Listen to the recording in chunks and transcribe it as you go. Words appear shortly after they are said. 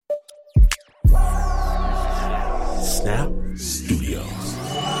Snap Studios.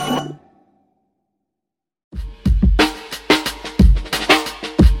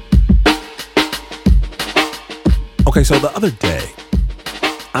 Okay, so the other day,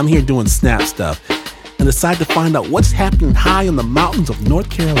 I'm here doing Snap stuff and decide to find out what's happening high in the mountains of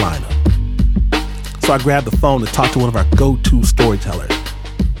North Carolina. So I grabbed the phone to talk to one of our go-to storytellers,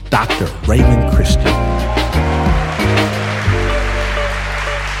 Dr. Raymond Christian.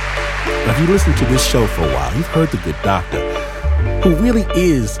 Now, if you listen to this show for a while, you've heard the good doctor, who really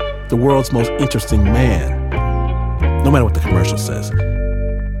is the world's most interesting man, no matter what the commercial says.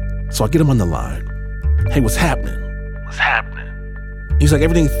 So I get him on the line. Hey, what's happening? What's happening? He's like,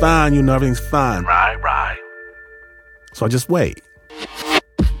 everything's fine, everything's fine. Right. So I just wait.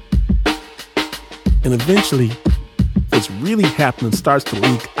 And eventually, what's really happening starts to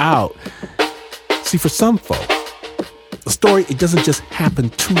leak out. See, for some folk, the story, it doesn't just happen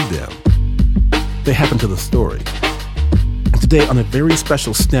to them. They happen to the story. And today, on a very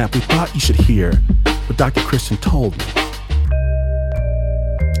special Snap, we thought you should hear what Dr. Christian told me.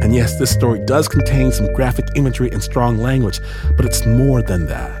 And yes, this story does contain some graphic imagery and strong language, but it's more than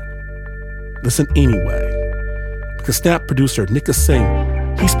that. Listen anyway. Because Snap producer Nika Singh,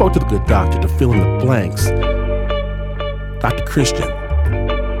 he spoke to the good doctor to fill in the blanks. Dr. Christian,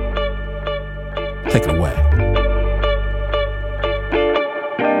 take it away.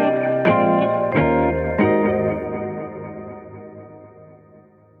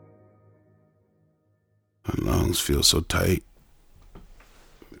 My lungs feel so tight.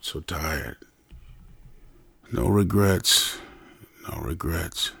 So tired. No regrets.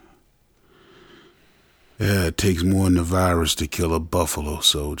 Yeah, it takes more than a virus to kill a buffalo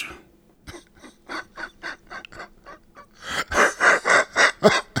soldier. Let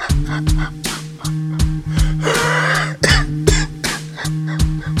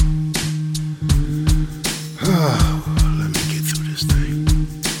me get through this thing.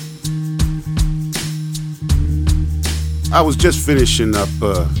 I was just finishing up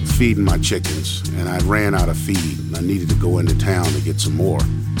feeding my chickens, and I ran out of feed. I needed to go into town to get some more.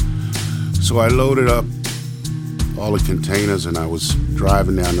 So I loaded up all the containers, and I was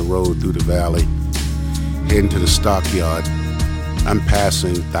driving down the road through the valley, heading to the stockyard. I'm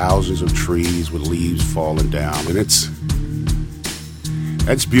passing thousands of trees with leaves falling down, and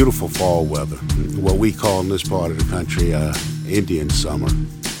that's beautiful fall weather, what we call in this part of the country Indian summer.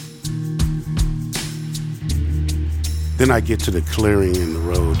 Then I get to the clearing in the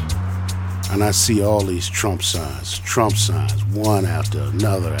road, and I see all these Trump signs, one after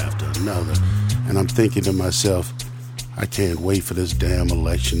another, and I'm thinking to myself, I can't wait for this damn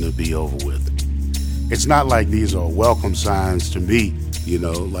election to be over with. It's not like these are welcome signs to me,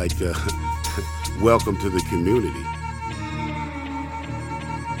 like welcome to the community.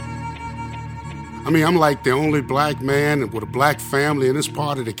 I mean, I'm like the only black man with a black family in this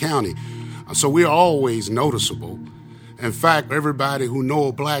part of the county, so we're always noticeable. In fact, everybody who know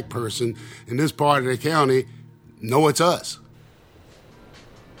a black person in this part of the county know it's us.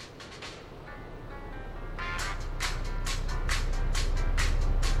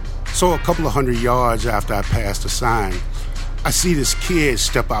 So a couple of 100 yards after I passed the sign, I see this kid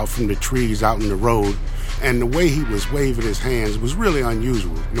step out from the trees out in the road, and the way he was waving his hands was really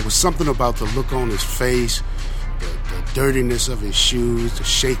unusual. And there was something about the look on his face, the dirtiness of his shoes, the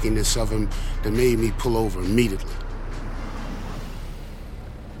shakiness of him that made me pull over immediately.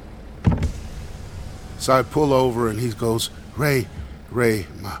 So I pull over, and he goes, Ray,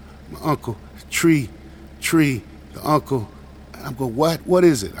 my uncle, tree, the uncle. And I'm going, what? What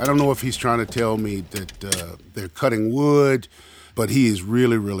is it? I don't know if he's trying to tell me that they're cutting wood, but he is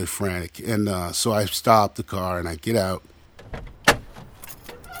really, really frantic. And so I stop the car, and I get out.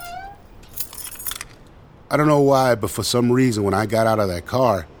 I don't know why, but for some reason, when I got out of that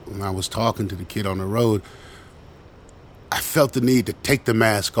car, when I was talking to the kid on the road, I felt the need to take the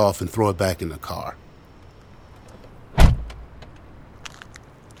mask off and throw it back in the car.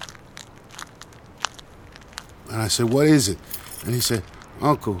 And I said, what is it? And he said,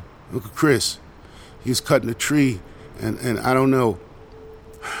 Uncle Chris, he was cutting a tree, and I don't know.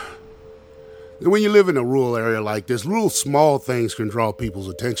 When you live in a rural area like this, little small things can draw people's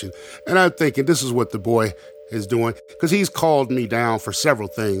attention. And I'm thinking this is what the boy is doing, because he's called me down for several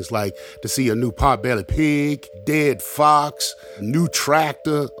things, like to see a new pot-bellied pig, dead fox, new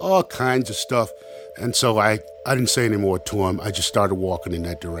tractor, all kinds of stuff. And so I didn't say any more to him. I just started walking in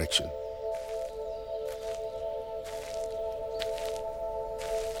that direction.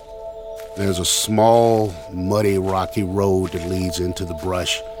 There's a small, muddy, rocky road that leads into the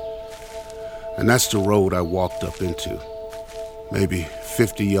brush. And that's the road I walked up into, maybe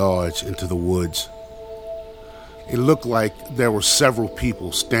 50 yards into the woods. It looked like there were several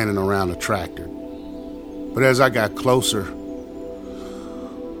people standing around the tractor. But as I got closer,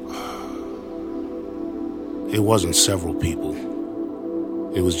 it wasn't several people.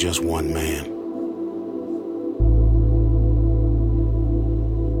 It was just one man.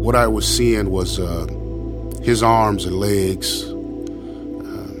 What I was seeing was his arms and legs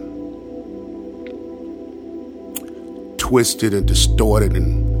twisted and distorted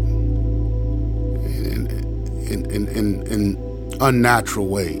in unnatural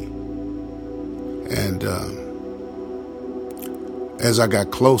way. And as I got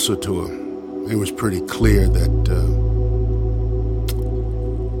closer to him, it was pretty clear that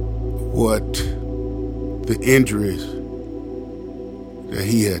what the injuries that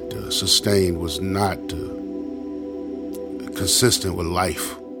he had sustained was not consistent with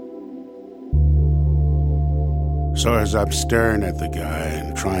life. So as I'm staring at the guy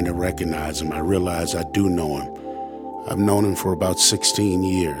and trying to recognize him, I realize I do know him. I've known him for about 16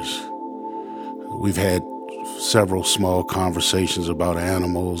 years. We've had several small conversations about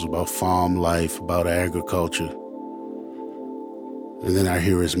animals, about farm life, about agriculture. And then I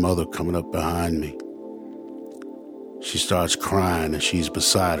hear his mother coming up behind me. She starts crying and she's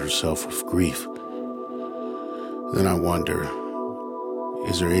beside herself with grief. Then I wonder,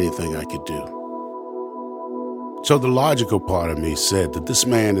 is there anything I could do? So the logical part of me said that this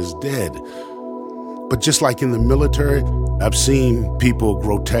man is dead. But just like in the military, I've seen people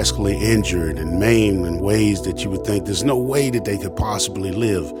grotesquely injured and maimed in ways that you would think there's no way that they could possibly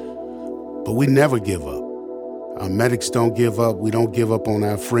live. But we never give up. Our medics don't give up. We don't give up on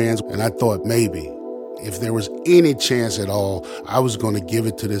our friends. And I thought maybe, if there was any chance at all, I was going to give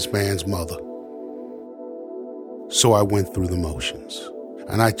it to this man's mother. So I went through the motions.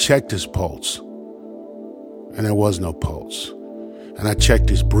 And I checked his pulse. And there was no pulse. And I checked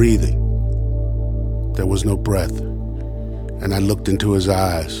his breathing. There was no breath. And I looked into his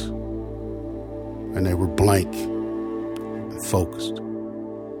eyes. And they were blank and focused.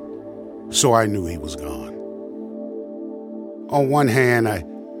 So I knew he was gone. On one hand,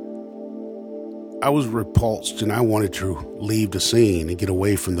 I was repulsed and I wanted to leave the scene and get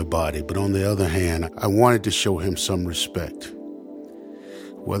away from the body. But on the other hand, I wanted to show him some respect,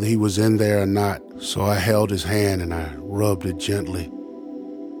 whether he was in there or not. So I held his hand and I rubbed it gently.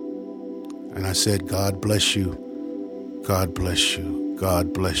 And I said, God bless you, God bless you,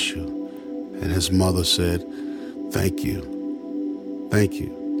 God bless you. And his mother said, thank you, thank you,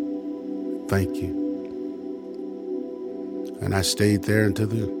 thank you. And I stayed there until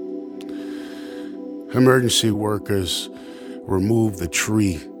the emergency workers removed the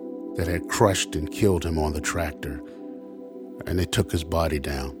tree that had crushed and killed him on the tractor. And they took his body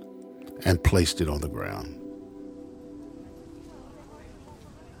down and placed it on the ground.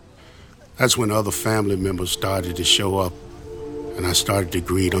 That's when other family members started to show up, and I started to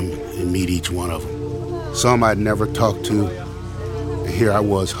greet them and meet each one of them. Some I'd never talked to, and here I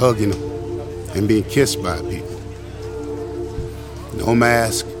was hugging them and being kissed by people. No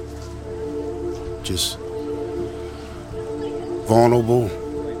mask, just vulnerable,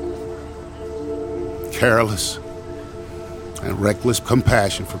 careless, and reckless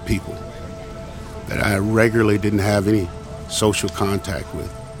compassion for people that I regularly didn't have any social contact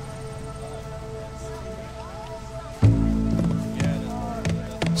with.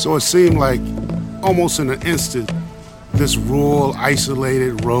 So it seemed like almost in an instant, this rural,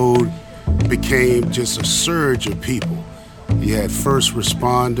 isolated road became just a surge of people. You had first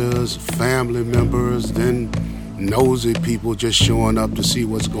responders, family members, then nosy people just showing up to see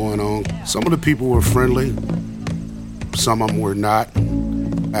what's going on. Some of the people were friendly, some of them were not,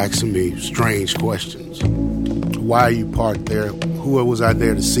 asking me strange questions. Why are you parked there? Who was I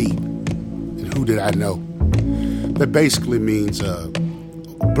there to see? And who did I know? That basically means,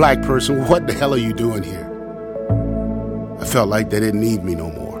 black person, what the hell are you doing here? I felt like they didn't need me no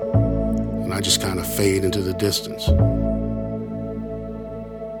more. And I just kind of fade into the distance.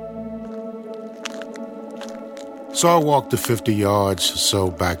 So I walked the 50 yards or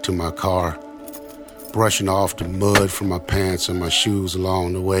so back to my car, brushing off the mud from my pants and my shoes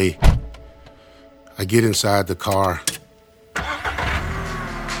along the way. I get inside the car,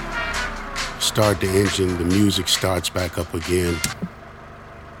 start the engine, the music starts back up again.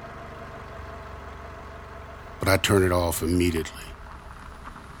 But I turn it off immediately,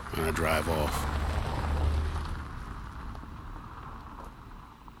 and I drive off.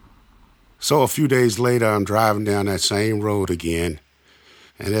 So a few days later, I'm driving down that same road again,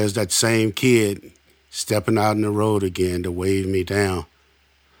 and there's that same kid stepping out in the road again to wave me down.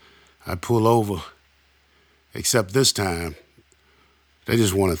 I pull over, except this time, they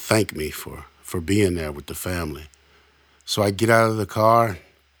just want to thank me for being there with the family. So I get out of the car,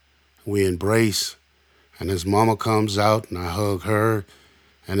 we embrace, and his mama comes out, and I hug her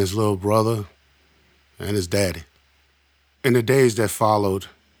and his little brother and his daddy. In the days that followed,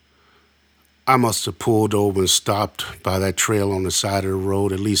 I must have pulled over and stopped by that trail on the side of the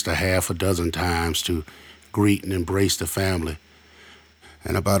road at least a half a dozen times to greet and embrace the family.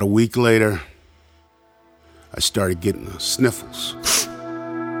 And about a week later, I started getting the sniffles.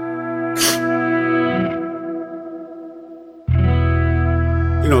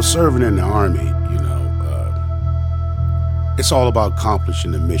 Serving in the Army, it's all about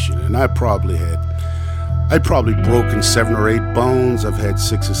accomplishing the mission. And I'd probably broken 7 or 8 bones. I've had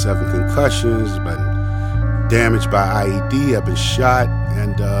 6 or 7 concussions, been damaged by IED, I've been shot,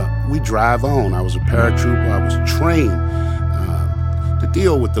 and we drive on. I was a paratrooper. I was trained to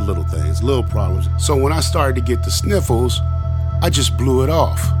deal with the little things, little problems. So when I started to get the sniffles, I just blew it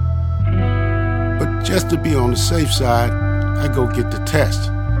off. But just to be on the safe side, I go get the test.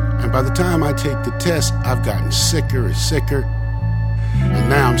 And by the time I take the test, I've gotten sicker and sicker. And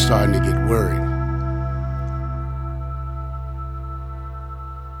now I'm starting to get worried.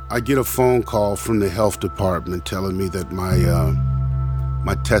 I get a phone call from the health department telling me that my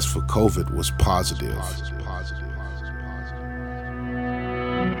test for COVID was positive.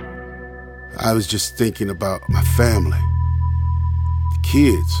 I was just thinking about my family, the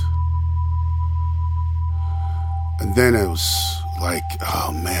kids. And then it was like,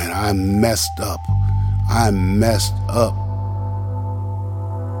 oh man, I messed up. I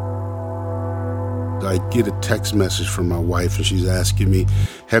get a text message from my wife and she's asking me,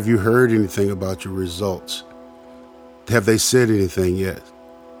 have you heard anything about your results? Have they said anything yet?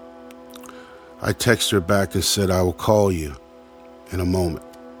 I text her back and said, I will call you in a moment.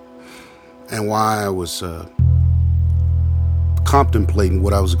 And while I was contemplating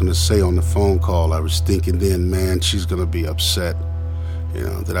what I was going to say on the phone call, I was thinking then, man, she's going to be upset,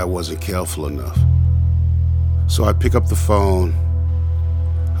 that I wasn't careful enough. So I pick up the phone,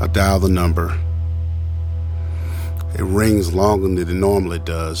 I dial the number. It rings longer than it normally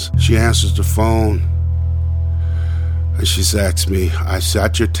does. She answers the phone, and she asks me, I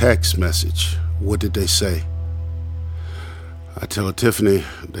got your text message. What did they say? I tell her, Tiffany,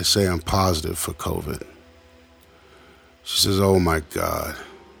 they say I'm positive for COVID. She says, oh my God.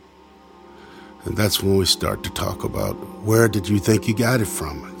 And that's when we start to talk about, where did you think you got it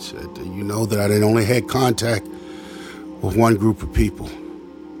from? I said, you know that I only had contact with one group of people.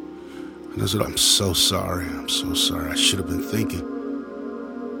 And I said, I'm so sorry. I should have been thinking.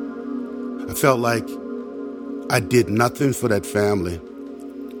 I felt like I did nothing for that family,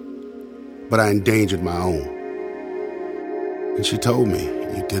 but I endangered my own. And she told me,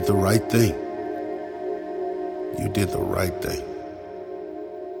 you did the right thing. You did the right thing.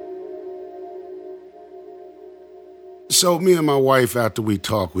 So me and my wife, after we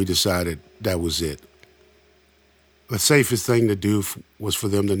talked, we decided that was it. The safest thing to do was for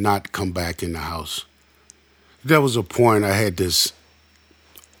them to not come back in the house. There was a point I had this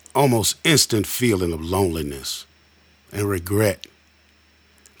almost instant feeling of loneliness and regret.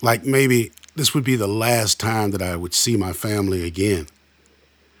 Like maybe this would be the last time that I would see my family again.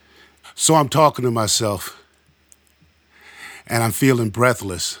 So I'm talking to myself, and I'm feeling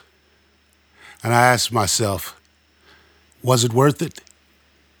breathless. And I ask myself, was it worth it?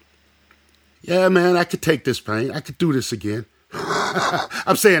 Yeah, man, I could take this pain. I could do this again.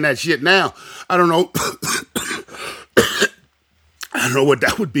 I'm saying that shit now. I don't know. I don't know what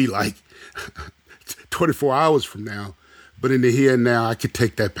that would be like 24 hours from now. But in the here and now, I could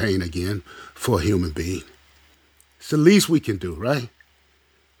take that pain again for a human being. It's the least we can do, right?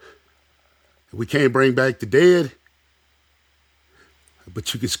 We can't bring back the dead,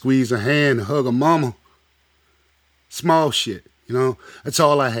 but you can squeeze a hand and hug a mama. Small shit, That's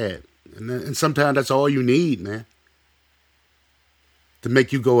all I had. And sometimes that's all you need, man. To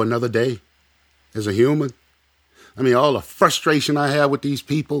make you go another day as a human. I mean, all the frustration I had with these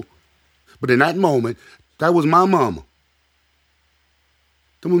people. But in that moment, that was my mama.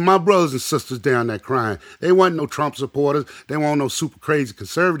 Them was my brothers and sisters down there crying. They wasn't no Trump supporters. They weren't no super crazy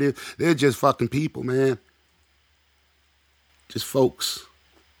conservatives. They're just fucking people, man. Just folks.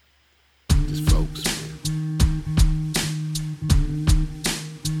 Just folks, man.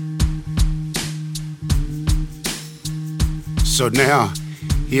 So now,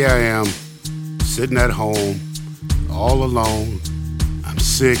 here I am, sitting at home, all alone. I'm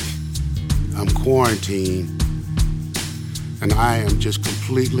sick. I'm quarantined. And I am just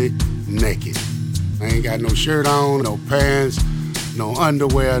completely naked. I ain't got no shirt on, no pants, no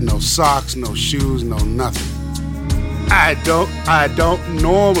underwear, no socks, no shoes, no nothing. I don't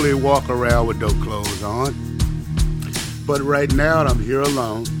normally walk around with no clothes on. But right now, I'm here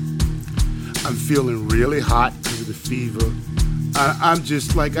alone. I'm feeling really hot because of the fever. I'm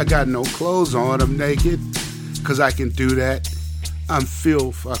just like, I got no clothes on. I'm naked because I can do that. I'm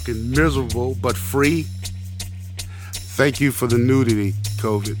feel fucking miserable, but free. Thank you for the nudity,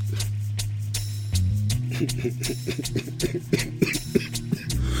 COVID.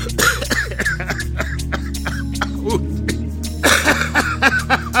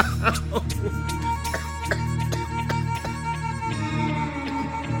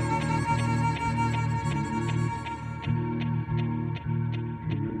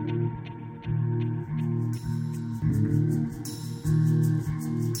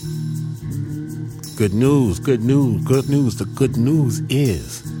 Good news, good news, good news. The good news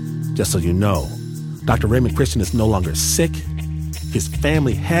is, just so you know, Dr. Raymond Christian is no longer sick. His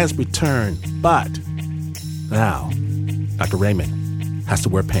family has returned, but now Dr. Raymond has to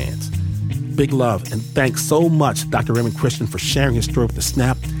wear pants. Big love and thanks so much, Dr. Raymond Christian, for sharing his story with the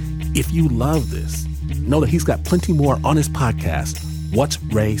Snap. If you love this, know that he's got plenty more on his podcast, What's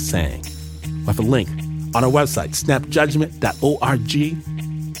Ray Saying? We'll have a link on our website, snapjudgment.org.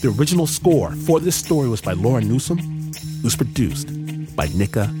 The original score for this story was by Lauren Newsom. It was produced by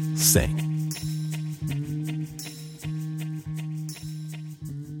Nika Singh.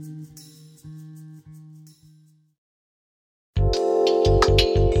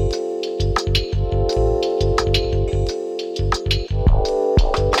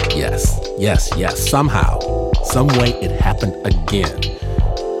 Yes. Somehow, some way it happened again.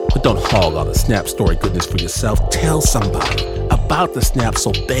 But don't hog all the Snap story goodness for yourself. Tell somebody about the Snap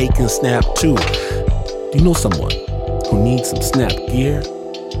so they can snap too. Do you know someone who needs some Snap gear?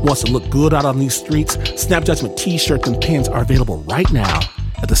 Wants to look good out on these streets? Snap Judgment t-shirts and pins are available right now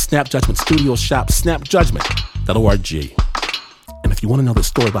at the Snap Judgment Studio shop, snapjudgment.org. And if you want to know the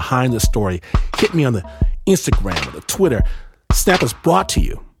story behind the story, hit me on the Instagram or the Twitter. Snap is brought to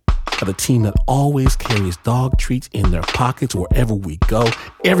you by the team that always carries dog treats in their pockets wherever we go.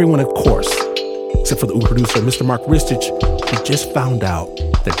 Everyone, of course, except for the Uber producer, Mr. Mark Ristich, who just found out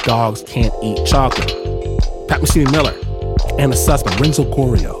that dogs can't eat chocolate. Pat Mesiti-Miller, Anna Sussman, Renzo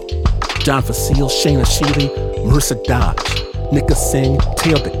Corio, John Facile, Shayna Sheely, Marissa Dodge, Nika Singh,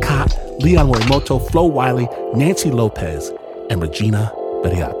 Teo DeCott, Leon Morimoto, Flo Wiley, Nancy Lopez, and Regina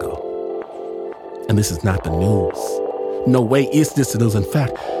Bediaco. And this is not the news. No way is this the news. In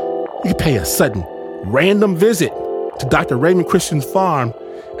fact, you pay a sudden, random visit to Dr. Raymond Christian's farm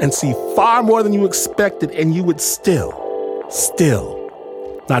and see far more than you expected, and you would still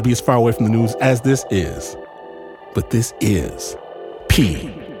not be as far away from the news as this is. But this is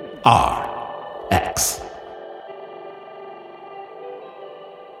PRX.